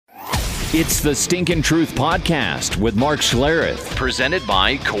It's the Stinkin' Truth Podcast with Mark Schlereth, presented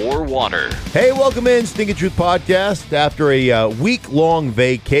by Core Water. Hey, welcome in, Stinkin' Truth Podcast. After a week-long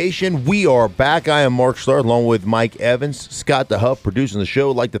vacation, we are back. I am Mark Schlereth, along with Mike Evans, Scott DeHuff, producing the show.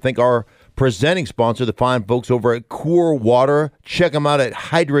 I'd like to thank our presenting sponsor, the fine folks over at Core Water. Check them out at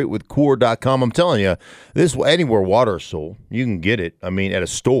hydratewithcore.com. I'm telling you, this anywhere water is sold, you can get it, at a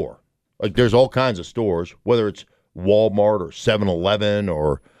store. Like, there's all kinds of stores, whether it's Walmart or 7-Eleven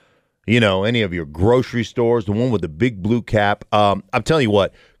or any of your grocery stores, the one with the big blue cap. I'm telling you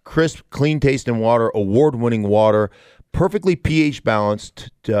what, crisp, clean tasting water, award-winning water, perfectly pH balanced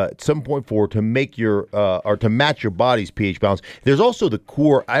at 7.4 to make your or to match your body's pH balance. There's also the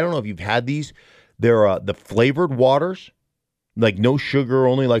Core. I don't know if you've had these. They're the flavored waters, like no sugar,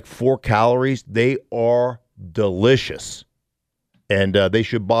 only like 4 calories. They are delicious, and they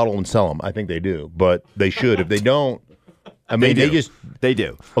should bottle and sell them. I think they do, but they should. If they don't. They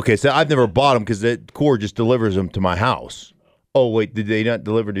do. Okay, so I've never bought them because the Core just delivers them to my house. Oh, wait, did they not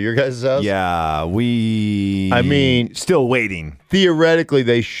deliver to your guys' house? Yeah, still waiting. Theoretically,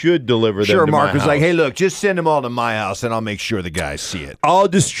 they should deliver them to my house. Sure, Mark was like, hey, look, just send them all to my house, and I'll make sure the guys see it. I'll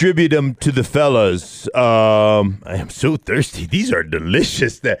distribute them to the fellas. I am so thirsty. These are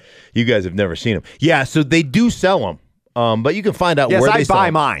delicious. That you guys have never seen them. Yeah, so they do sell them. But you can find out where they sell. Yes, I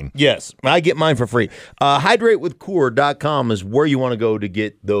buy mine. Yes, I get mine for free. Hydratewithcore.com is where you want to go to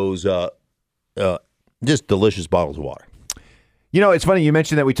get those just delicious bottles of water. It's funny you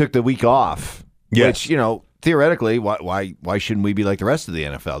mentioned that we took the week off. Yes. Which, theoretically, why shouldn't we be like the rest of the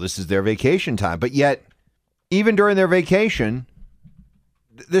NFL? This is their vacation time. But yet, even during their vacation,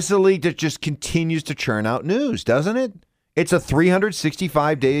 this is a league that just continues to churn out news, doesn't it? It's a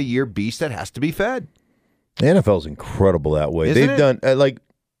 365-day-a-year beast that has to be fed. The NFL is incredible that way. Isn't They've done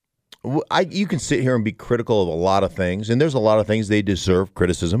you can sit here and be critical of a lot of things, and there's a lot of things they deserve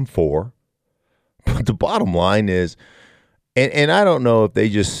criticism for. But the bottom line is, and I don't know if they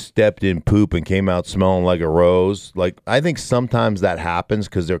just stepped in poop and came out smelling like a rose. Like, I think sometimes that happens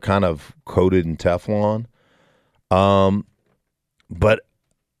because they're kind of coated in Teflon. But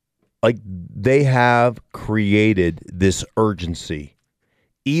like, they have created this urgency,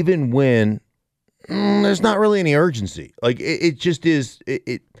 even when there's not really any urgency. Like, it just is.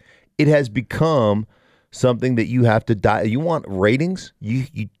 It has become something that you have to die. You want ratings? You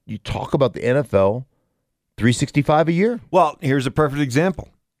talk about the NFL 365 a year. Well, here's a perfect example.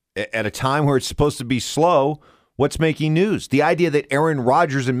 At a time where it's supposed to be slow, what's making news? The idea that Aaron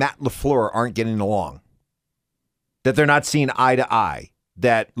Rodgers and Matt LaFleur aren't getting along, that they're not seeing eye to eye,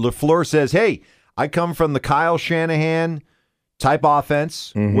 that LaFleur says, hey, I come from the Kyle Shanahan type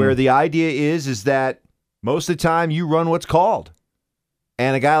offense, where the idea is that most of the time you run what's called.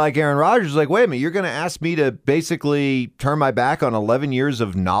 And a guy like Aaron Rodgers is like, wait a minute, you're going to ask me to basically turn my back on 11 years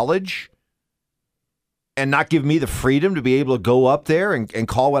of knowledge and not give me the freedom to be able to go up there and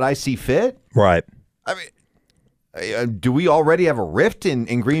call what I see fit? Right. Do we already have a rift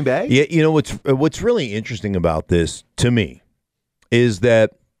in Green Bay? Yeah, what's really interesting about this to me is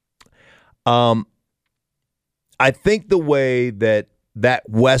that I think the way that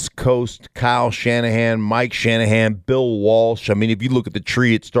West Coast, Kyle Shanahan, Mike Shanahan, Bill Walsh, if you look at the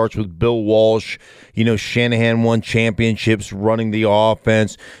tree, it starts with Bill Walsh. Shanahan won championships running the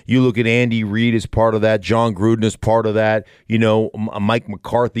offense. You look at Andy Reid as part of that. John Gruden as part of that. Mike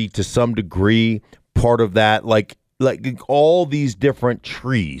McCarthy to some degree part of that. Like all these different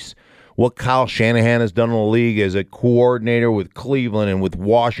trees. What Kyle Shanahan has done in the league as a coordinator with Cleveland and with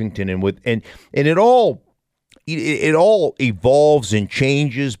Washington and it all evolves and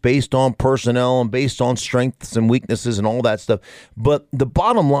changes based on personnel and based on strengths and weaknesses and all that stuff. But the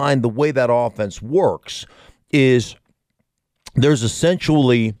bottom line, the way that offense works is there's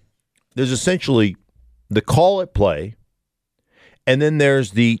essentially the call it play, and then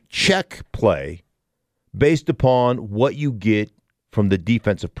there's the check play based upon what you get from the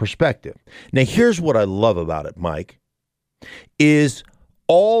defensive perspective. Now, here's what I love about it, Mike, is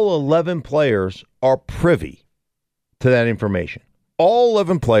all 11 players are privy to that information. All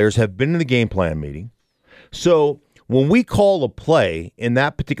 11 players have been in the game plan meeting. So when we call a play in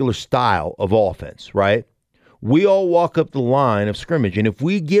that particular style of offense, right, we all walk up the line of scrimmage. And if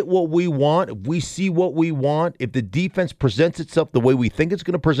we get what we want, if we see what we want, if the defense presents itself the way we think it's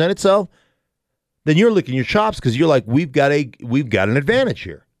going to present itself, then you're licking your chops because you're like, we've got an advantage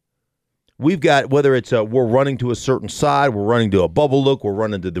here. We've got, whether it's we're running to a certain side, we're running to a bubble look, we're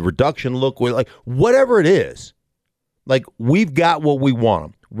running to the reduction look, we're like, whatever it is, like, we've got what we want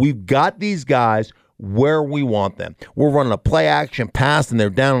them. We've got these guys where we want them. We're running a play action pass and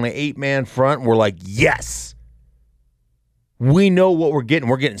they're down on an 8-man front and we're like, yes. We know what we're getting.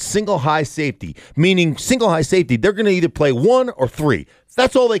 We're getting single high safety, meaning single high safety. They're going to either play 1 or 3.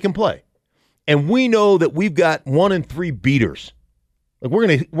 That's all they can play. And we know that we've got 1 and 3 beaters. Like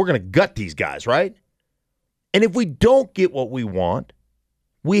we're gonna gut these guys, right? And if we don't get what we want,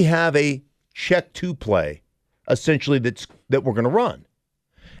 we have a check 2 play, essentially that we're going to run.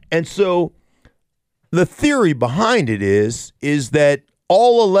 And so the theory behind it is that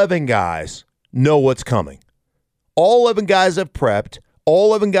all 11 guys know what's coming. All 11 guys have prepped. All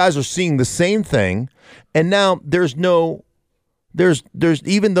 11 guys are seeing the same thing. And now there's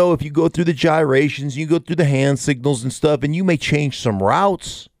even though if you go through the gyrations, you go through the hand signals and stuff, and you may change some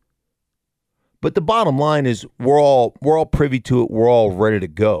routes. But the bottom line is we're all privy to it. We're all ready to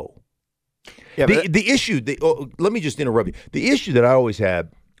go. Yeah, the issue, let me just interrupt you. The issue that I always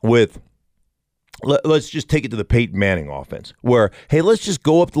had with, let's just take it to the Peyton Manning offense, where, hey, let's just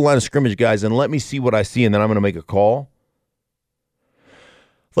go up the line of scrimmage, guys, and let me see what I see, and then I'm going to make a call.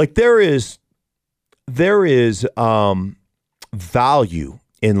 Like there is value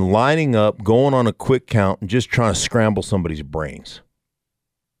in lining up, going on a quick count, and just trying to scramble somebody's brains.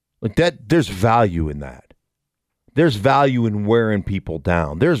 Like that, there's value in that. There's value in wearing people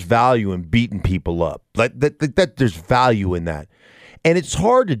down. There's value in beating people up. Like that there's value in that. And it's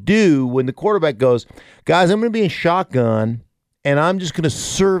hard to do when the quarterback goes, guys, I'm going to be in shotgun, and I'm just going to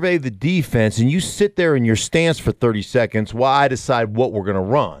survey the defense, and you sit there in your stance for 30 seconds while I decide what we're going to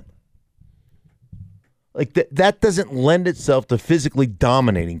run. Like that doesn't lend itself to physically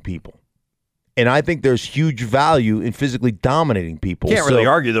dominating people. And I think there's huge value in physically dominating people. Can't really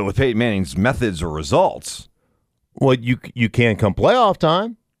argue, though, with Peyton Manning's methods or results. Well, you can come playoff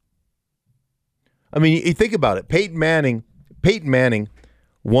time. I mean, you think about it. Peyton Manning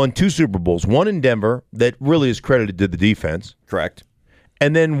won 2 Super Bowls, one in Denver that really is credited to the defense. Correct.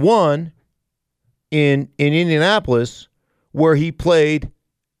 And then one in Indianapolis where he played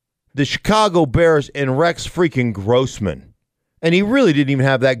the Chicago Bears and Rex freaking Grossman. And he really didn't even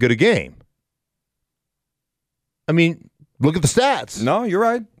have that good a game. I mean, look at the stats. No, you're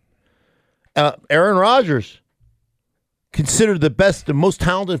right. Aaron Rodgers, considered the best and most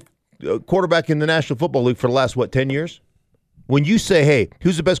talented quarterback in the National Football League for the last, 10 years? When you say, hey,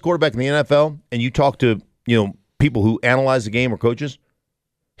 who's the best quarterback in the NFL, and you talk to, people who analyze the game or coaches,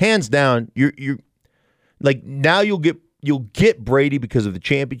 hands down, you're like, now you'll get Brady because of the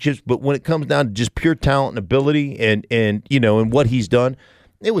championships, but when it comes down to just pure talent and ability and what he's done,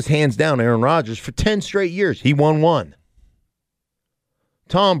 it was hands down Aaron Rodgers for 10 straight years. He won 1.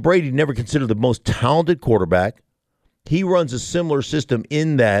 Tom Brady never considered the most talented quarterback. He runs a similar system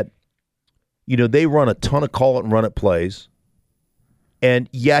in that, they run a ton of call it and run it plays. And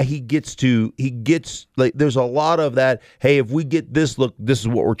yeah, he gets like, there's a lot of that. Hey, if we get this look, this is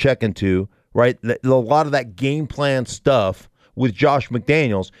what we're checking to, right? A lot of that game plan stuff with Josh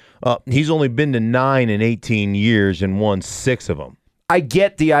McDaniels. He's only been to 9 in 18 years and won 6 of them. I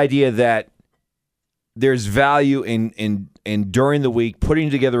get the idea that there's value in during the week putting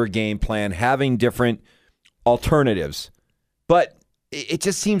together a game plan, having different alternatives. But it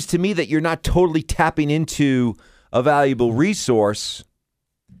just seems to me that you're not totally tapping into a valuable resource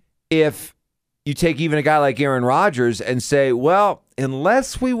if you take even a guy like Aaron Rodgers and say, well,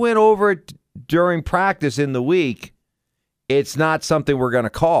 unless we went over it during practice in the week, it's not something we're going to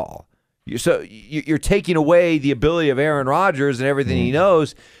call. So you're taking away the ability of Aaron Rodgers and everything he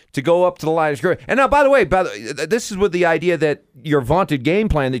knows to go up to the line of scrimmage. And now, by the way, this is with the idea that your vaunted game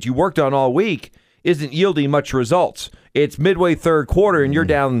plan that you worked on all week isn't yielding much results. It's midway third quarter, and you're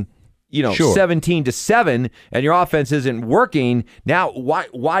down, Sure. 17-7, and your offense isn't working. Now,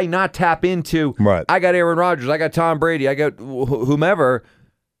 why not tap into? Right. I got Aaron Rodgers, I got Tom Brady, I got whomever.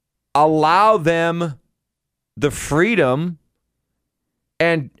 Allow them the freedom.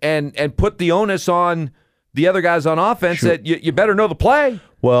 And put the onus on the other guys on offense that you better know the play.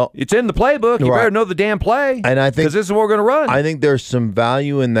 Well, it's in the playbook. You better know the damn play. And I think because this is what we're going to run. I think there's some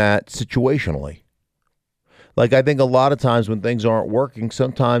value in that situationally. Like I think a lot of times when things aren't working,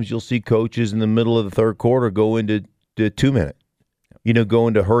 sometimes you'll see coaches in the middle of the third quarter go into the 2-minute, go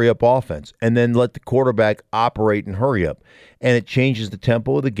into hurry up offense, and then let the quarterback operate and hurry up, and it changes the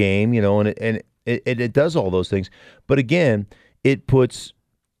tempo of the game, and it does all those things. But again, it puts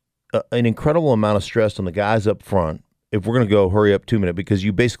an incredible amount of stress on the guys up front if we're going to go hurry up 2-minute, because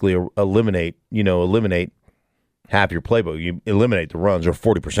you basically eliminate half your playbook. You eliminate the runs or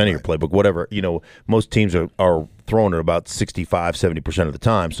 40% of your playbook, whatever. Most teams are throwing it about 65, 70% of the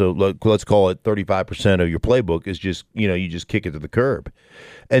time. So let's call it 35% of your playbook is just, you just kick it to the curb.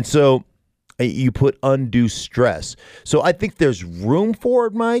 And so you put undue stress. So I think there's room for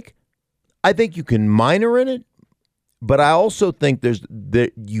it, Mike. I think you can minor in it. But I also think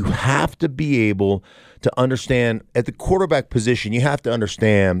that you have to be able to understand at the quarterback position, you have to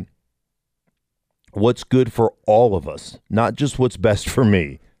understand what's good for all of us, not just what's best for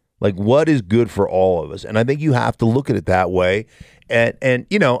me. Like, what is good for all of us? And I think you have to look at it that way. And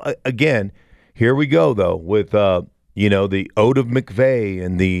you know, again, here we go, though, with, the ode of McVay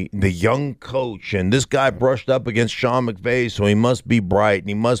and the young coach. And this guy brushed up against Sean McVay, so he must be bright and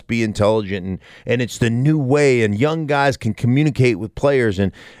he must be intelligent. And it's the new way. And young guys can communicate with players.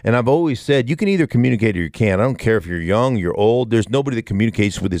 And I've always said, you can either communicate or you can't. I don't care if you're young, you're old. There's nobody that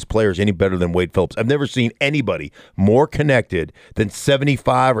communicates with his players any better than Wade Phillips. I've never seen anybody more connected than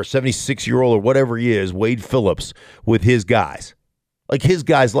 75 or 76-year-old or whatever he is, Wade Phillips, with his guys. Like his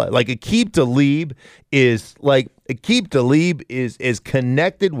guys, like Aqib Talib is as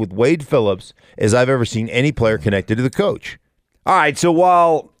connected with Wade Phillips as I've ever seen any player connected to the coach. All right, so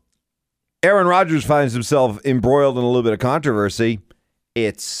while Aaron Rodgers finds himself embroiled in a little bit of controversy,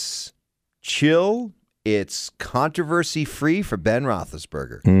 it's chill, it's controversy-free for Ben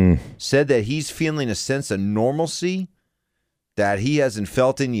Roethlisberger. Said that he's feeling a sense of normalcy that he hasn't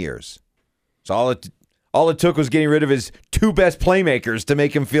felt in years. So all it took was getting rid of his two best playmakers to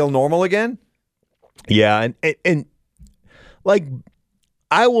make him feel normal again? Yeah, and like,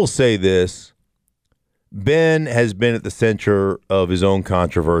 I will say this. Ben has been at the center of his own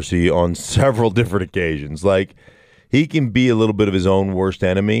controversy on several different occasions. Like, he can be a little bit of his own worst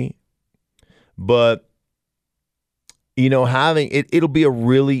enemy, but, it'll be a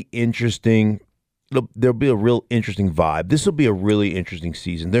really interesting there'll be a real interesting vibe. This will be a really interesting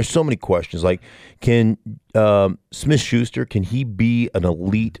season. There's so many questions. Like, can Smith-Schuster, can he be an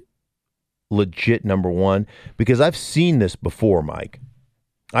elite, legit number one? Because I've seen this before, Mike.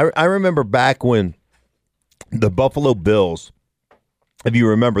 I remember back when the Buffalo Bills, if you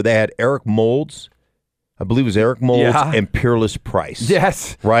remember, they had Eric Moulds. I believe it was Eric Moulds and Peerless Price.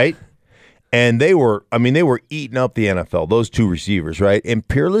 Yes. Right? And they were eating up the NFL, those two receivers, right? And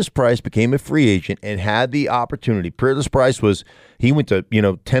Peerless Price became a free agent and had the opportunity. Peerless Price he went to,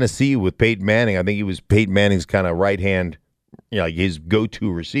 Tennessee with Peyton Manning. I think he was Peyton Manning's kind of right hand, like his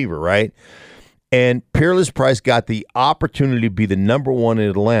go-to receiver, right? And Peerless Price got the opportunity to be the number one in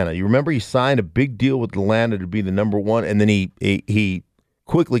Atlanta. You remember he signed a big deal with Atlanta to be the number one, and then he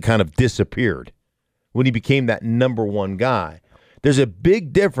quickly kind of disappeared when he became that number one guy. There's a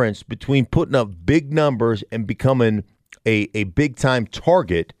big difference between putting up big numbers and becoming a big-time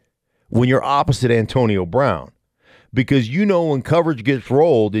target when you're opposite Antonio Brown. Because when coverage gets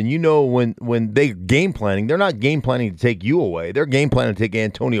rolled and when they're game planning, they're not game planning to take you away. They're game planning to take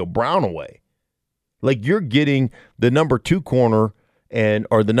Antonio Brown away. Like, you're getting the number 2 corner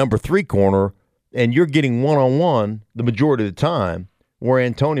or the number 3 corner, and you're getting one-on-one the majority of the time, where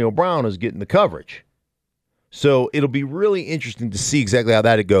Antonio Brown is getting the coverage. So it'll be really interesting to see exactly how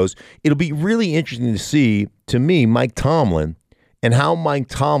that goes. It'll be really interesting to see, to me, Mike Tomlin and how Mike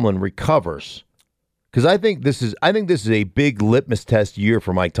Tomlin recovers. Because I think this is a big litmus test year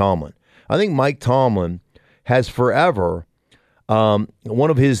for Mike Tomlin. I think Mike Tomlin has forever one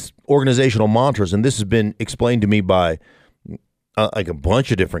of his organizational mantras, and this has been explained to me by like a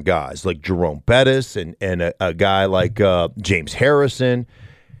bunch of different guys, like Jerome Bettis and a guy like James Harrison.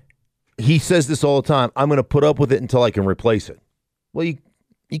 He says this all the time: I'm going to put up with it until I can replace it. Well,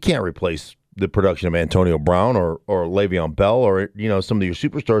 you can't replace the production of Antonio Brown or Le'Veon Bell or some of your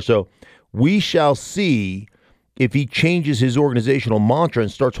superstars. So we shall see if he changes his organizational mantra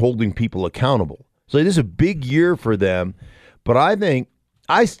and starts holding people accountable. So this is a big year for them. But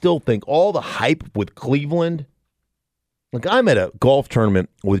I still think all the hype with Cleveland. Like, I'm at a golf tournament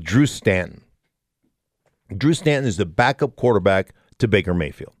with Drew Stanton. Drew Stanton is the backup quarterback to Baker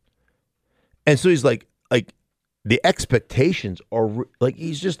Mayfield. And so he's like the expectations are like,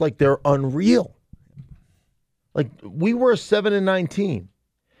 he's just like, they're unreal. Like, we were a 7-9 team.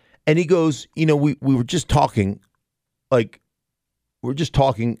 And he goes, we were just talking, like, we're just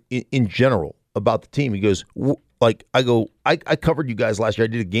talking in general about the team. He goes, I covered you guys last year. I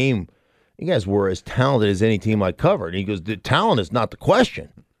did a game. You guys were as talented as any team I covered. And he goes, the talent is not the question,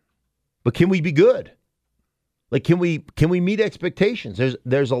 but can we be good? Like, can we meet expectations?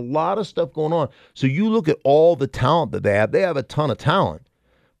 There's a lot of stuff going on. So you look at all the talent that they have. They have a ton of talent,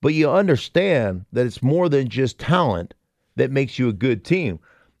 but you understand that it's more than just talent that makes you a good team.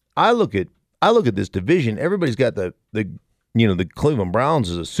 I look at this division. Everybody's got the Cleveland Browns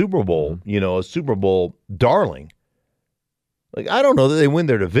as a Super Bowl, a Super Bowl darling. Like, I don't know that they win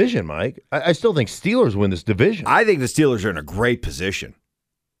their division, Mike. I still think Steelers win this division. I think the Steelers are in a great position.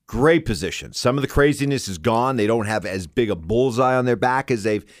 Great position. Some of the craziness is gone. They don't have as big a bullseye on their back as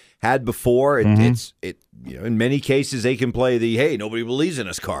they've had before. It's in many cases they can play the hey, nobody believes in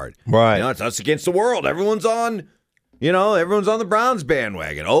us card. Right. It's us against the world. Everyone's on the Browns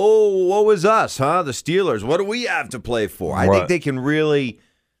bandwagon. Oh, what was us, huh? The Steelers. What do we have to play for? I think they can really,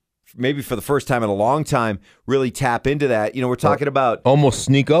 maybe for the first time in a long time, really tap into that. We're talking about almost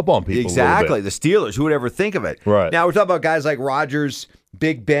sneak up on people. Exactly. The Steelers. Who would ever think of it? Right. Now we're talking about guys like Rodgers,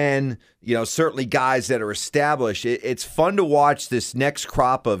 Big Ben, certainly guys that are established. It's fun to watch this next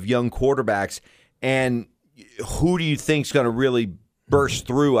crop of young quarterbacks, and who do you think's going to really burst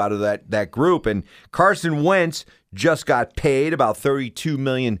through out of that group? And Carson Wentz just got paid about $32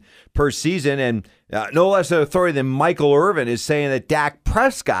 million per season, and no less an authority than Michael Irvin is saying that Dak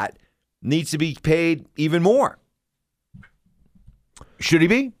Prescott needs to be paid even more. Should he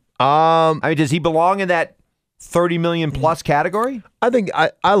be? Does he belong in that $30 million plus category? I think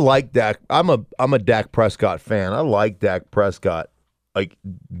I like Dak. I'm a Dak Prescott fan. I like Dak Prescott. Like,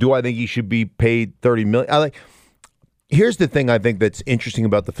 do I think he should be paid $30 million? Here's the thing I think that's interesting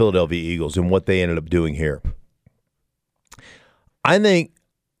about the Philadelphia Eagles and what they ended up doing here. I think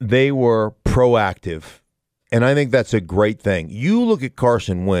they were proactive, and I think that's a great thing. You look at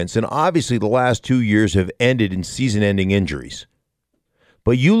Carson Wentz, and obviously the last 2 years have ended in season-ending injuries.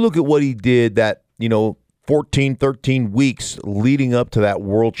 But you look at what he did that, 14, 13 weeks leading up to that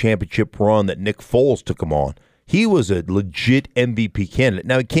world championship run that Nick Foles took him on. He was a legit MVP candidate.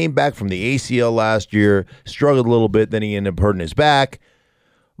 Now, he came back from the ACL last year, struggled a little bit, then he ended up hurting his back.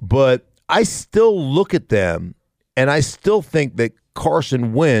 But I still look at them, and I still think that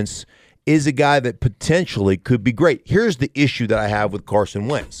Carson Wentz is a guy that potentially could be great. Here's the issue that I have with Carson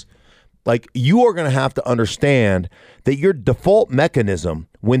Wentz. You are going to have to understand that your default mechanism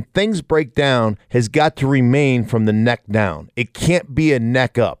when things break down has got to remain from the neck down. It can't be a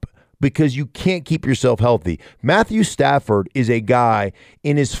neck up because you can't keep yourself healthy. Matthew Stafford is a guy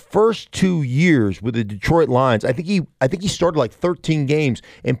in his first 2 years with the Detroit Lions. I think he started 13 games,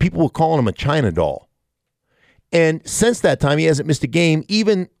 and people were calling him a China doll. And since that time, he hasn't missed a game.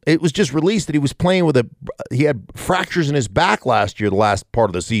 Even it was just released that he was playing he had fractures in his back last year, the last part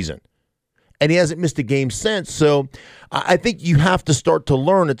of the season. And he hasn't missed a game since. So I think you have to start to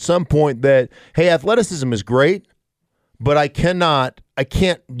learn at some point that, hey, athleticism is great, but I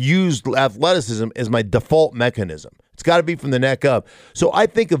can't use athleticism as my default mechanism. It's got to be from the neck up. So I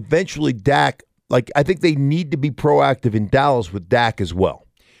think eventually Dak, I think they need to be proactive in Dallas with Dak as well.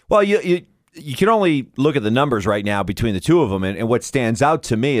 Well, you can only look at the numbers right now between the two of them, and what stands out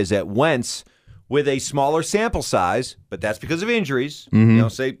to me is that Wentz, with a smaller sample size, but that's because of injuries,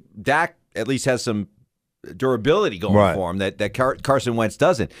 say Dak at least has some durability going for him that Carson Wentz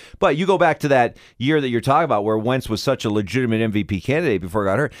doesn't. But you go back to that year that you're talking about where Wentz was such a legitimate MVP candidate before he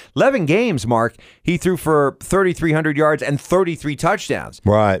got hurt. 11 games, Mark, he threw for 3,300 yards and 33 touchdowns.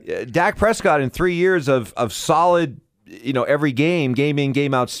 Right. Dak Prescott in 3 years of solid, every game in,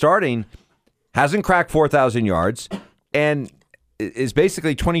 game out starting, hasn't cracked 4,000 yards and is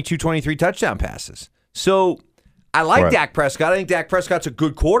basically 22, 23 touchdown passes. So I like Dak Prescott. I think Dak Prescott's a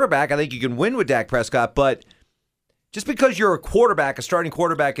good quarterback. I think you can win with Dak Prescott, but just because you're a starting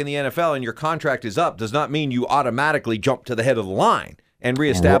quarterback in the NFL and your contract is up does not mean you automatically jump to the head of the line and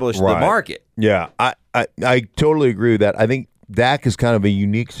reestablish the market. Yeah, I totally agree with that. I think Dak is kind of a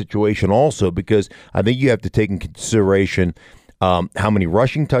unique situation also because I think you have to take in consideration how many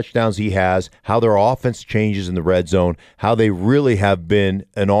rushing touchdowns he has, how their offense changes in the red zone, how they really have been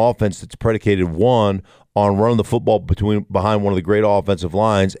an offense that's predicated, one, on running the football behind one of the great offensive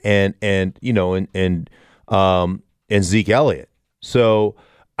lines and Zeke Elliott. So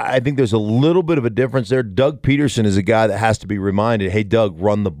I think there's a little bit of a difference there. Doug Peterson is a guy that has to be reminded, hey, Doug,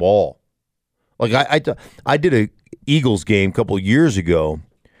 run the ball. I did a Eagles game a couple of years ago,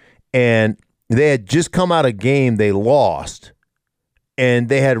 and they had just come out of a game they lost, and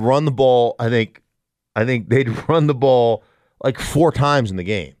they had run the ball. I think they'd run the ball 4 times in the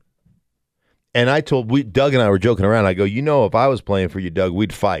game. And Doug and I were joking around. I go, if I was playing for you, Doug,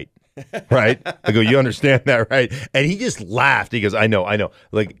 we'd fight, right? I go, you understand that, right? And he just laughed. He goes, I know.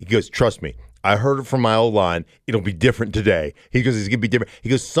 He goes, trust me. I heard it from my old line. It'll be different today. He goes, it's going to be different. He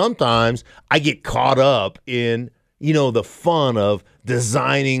goes, sometimes I get caught up in, the fun of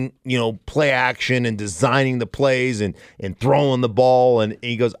designing, play action and designing the plays and throwing the ball. And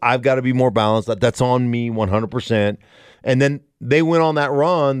he goes, I've got to be more balanced. That's on me 100%. And then they went on that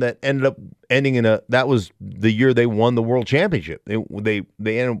run that ended up ending that was the year they won the world championship. They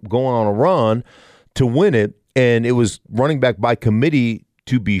ended up going on a run to win it, and it was running back by committee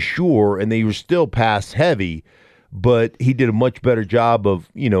to be sure, and they were still pass heavy, but he did a much better job of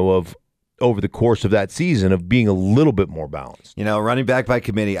over the course of that season of being a little bit more balanced. Running back by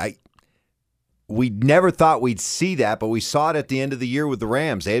committee, we never thought we'd see that, but we saw it at the end of the year with the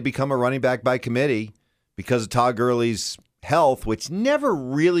Rams. They had become a running back by committee because of Todd Gurley's health, which never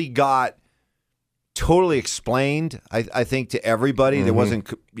really got totally explained, I think, to everybody. Mm-hmm. There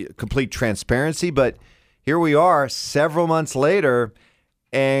wasn't complete transparency, but here we are several months later,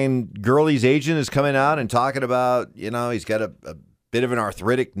 and Gurley's agent is coming out and talking about, he's got a bit of an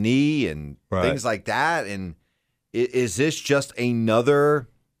arthritic knee and things like that. And is this just another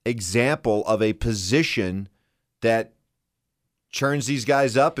example of a position that churns these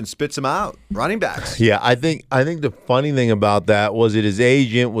guys up and spits them out? Running backs. Yeah, I think the funny thing about that was it his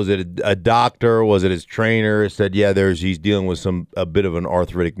agent, was it a doctor, was it his trainer said, yeah, he's dealing with a bit of an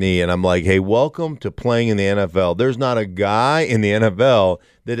arthritic knee, and I'm like, hey, welcome to playing in the NFL. There's not a guy in the NFL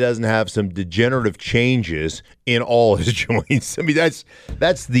that doesn't have some degenerative changes in all his joints. I mean, that's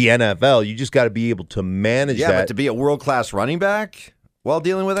the NFL. You just got to be able to manage that. Yeah, but to be a world-class running back while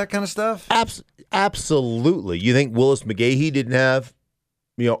dealing with that kind of stuff? Absolutely. You think Willis McGahee didn't have,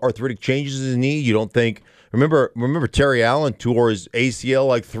 arthritic changes in his knee? You don't think? Remember Terry Allen tore his ACL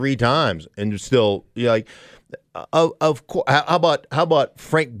like 3 times and still, of course. How about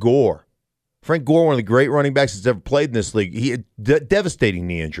Frank Gore? Frank Gore, one of the great running backs that's ever played in this league. He had devastating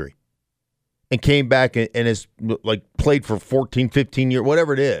knee injury and came back and has played for 14, 15 years,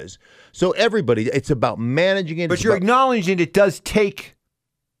 whatever it is. So everybody, it's about managing it. But you're acknowledging it does take.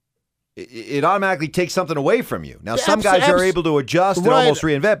 It automatically takes something away from you. Now, some guys are able to adjust and almost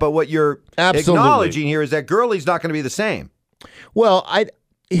reinvent, but what you're acknowledging here is that Gurley's not going to be the same. Well,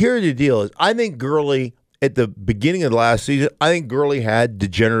 here's the deal is I think Gurley, at the beginning of the last season, I think Gurley had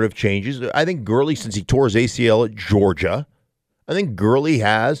degenerative changes. I think Gurley, since he tore his ACL at Georgia, I think Gurley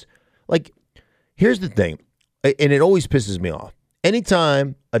has, here's the thing, and it always pisses me off.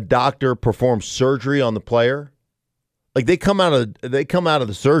 Anytime a doctor performs surgery on the player, they come out of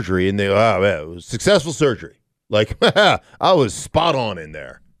the surgery and they go, oh, man, it was successful surgery. I was spot on in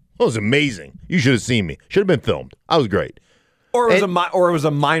there. It was amazing. You should have seen me. Should have been filmed. I was great. Or it was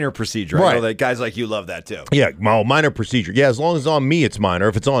a minor procedure. Right. I know that guys like you love that too. Yeah, minor procedure. Yeah, as long as it's on me, it's minor.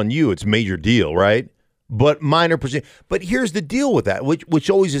 If it's on you, it's major deal, right? But minor procedure. But here's the deal with that, which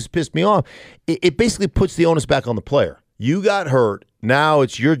always has pissed me off. It basically puts the onus back on the player. You got hurt. Now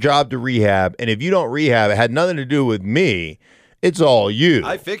it's your job to rehab. And if you don't rehab, it had nothing to do with me. It's all you.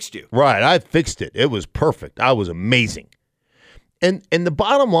 I fixed you. Right. I fixed it. It was perfect. I was amazing. And the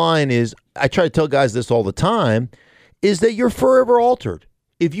bottom line is, I try to tell guys this all the time, is that you're forever altered.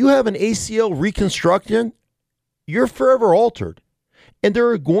 If you have an ACL reconstruction, you're forever altered. And there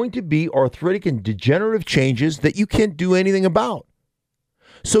are going to be arthritic and degenerative changes that you can't do anything about.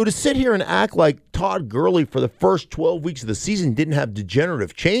 So to sit here and act like Todd Gurley for the first 12 weeks of the season didn't have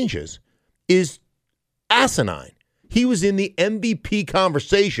degenerative changes is asinine. He was in the MVP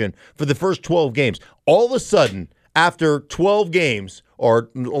conversation for the first 12 games. All of a sudden, after 12 games or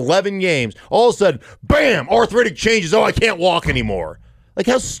 11 games, all of a sudden, bam, arthritic changes. Oh, I can't walk anymore.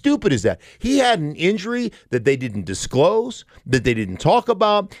 How stupid is that? He had an injury that they didn't disclose, that they didn't talk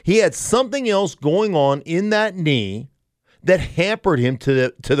about. He had something else going on in that knee that hampered him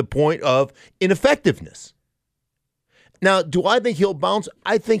to the point of ineffectiveness. Now, do I think he'll bounce?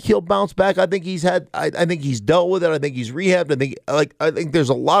 I think he'll bounce back. I think he's dealt with it. I think he's rehabbed. I think there's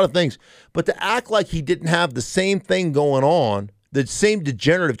a lot of things. But to act like he didn't have the same thing going on, the same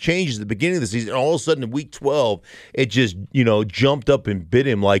degenerative changes at the beginning of the season, and all of a sudden in week 12, it just, jumped up and bit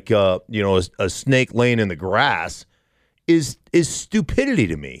him like, a snake laying in the grass is stupidity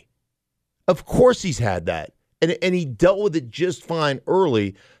to me. Of course he's had that. And he dealt with it just fine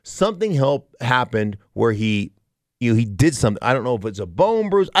early. Something happened where he did something. I don't know if it's a bone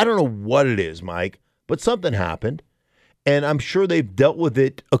bruise. I don't know what it is, Mike, but something happened. And I'm sure they've dealt with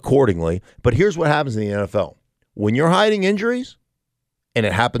it accordingly. But here's what happens in the NFL. When you're hiding injuries, and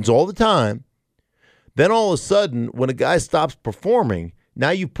it happens all the time, then all of a sudden, when a guy stops performing,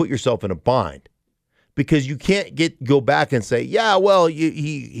 now you put yourself in a bind. Because you can't go back and say, yeah, well,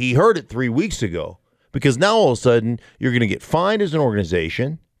 he heard it 3 weeks ago. Because now all of a sudden, you're going to get fined as an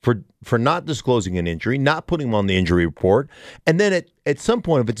organization for not disclosing an injury, not putting him on the injury report. And then at some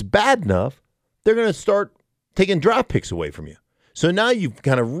point, if it's bad enough, they're going to start taking draft picks away from you. So now you've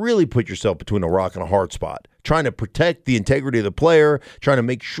kind of really put yourself between a rock and a hard spot, trying to protect the integrity of the player, trying to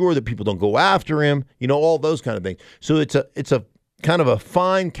make sure that people don't go after him, all those kind of things. So it's a kind of a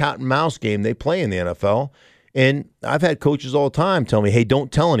fine cat and mouse game they play in the NFL. And I've had coaches all the time tell me, hey,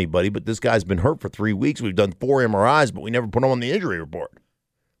 don't tell anybody, but this guy's been hurt for 3 weeks. We've done 4 MRIs, but we never put him on the injury report.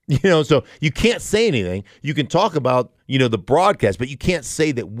 So you can't say anything. You can talk about, the broadcast, but you can't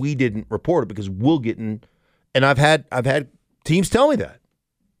say that we didn't report it because we'll get in. And I've had teams tell me that.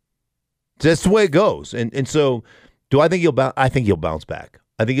 That's the way it goes. And so do I think I think he'll bounce back.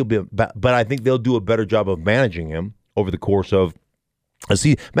 I think he'll be, but I think they'll do a better job of managing him over the course of a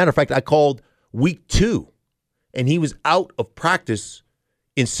season. Matter of fact, I called week 2, and he was out of practice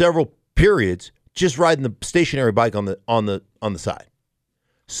in several periods, just riding the stationary bike on the side.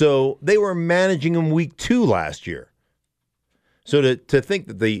 So they were managing him week 2 last year. So to think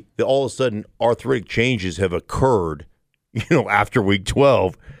that the all of a sudden arthritic changes have occurred, after week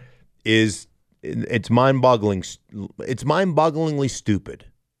 12 it's mind-boggling. It's mind-bogglingly stupid.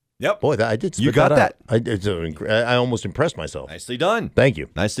 Yep. Boy, I did. You got that. I almost impressed myself. Nicely done. Thank you.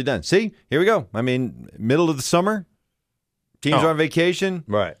 Nicely done. See, here we go. I mean, middle of the summer, teams are on vacation.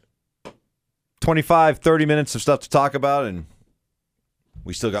 Right. 25, 30 minutes of stuff to talk about, and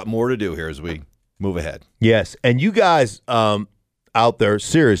we still got more to do here as we move ahead. Yes, and you guys out there,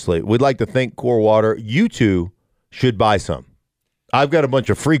 seriously, we'd like to thank Core Water. You two should buy some. I've got a bunch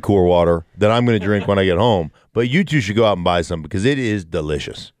of free Core Water that I'm going to drink when I get home, but you two should go out and buy some because it is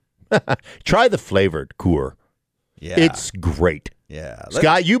delicious. Try the flavored Core. Yeah. It's great. Yeah.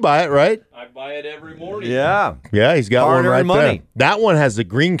 Scott, you buy it, right? I buy it every morning. Yeah. Yeah, he's got one right there. That one has the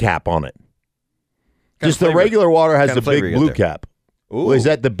green cap on it. Just the regular water has the big blue cap. Ooh. Is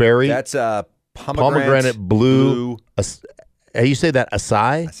that the berry? That's pomegranate blue. How you say that?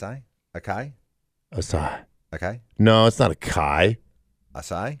 Acai? Acai? Acai? Acai. Okay. No, it's not acai.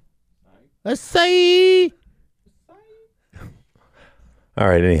 Acai? Acai. All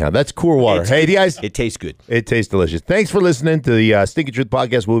right, anyhow, that's Core Water. Hey, you guys. It tastes good. It tastes delicious. Thanks for listening to the Stinking Truth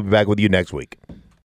Podcast. We'll be back with you next week.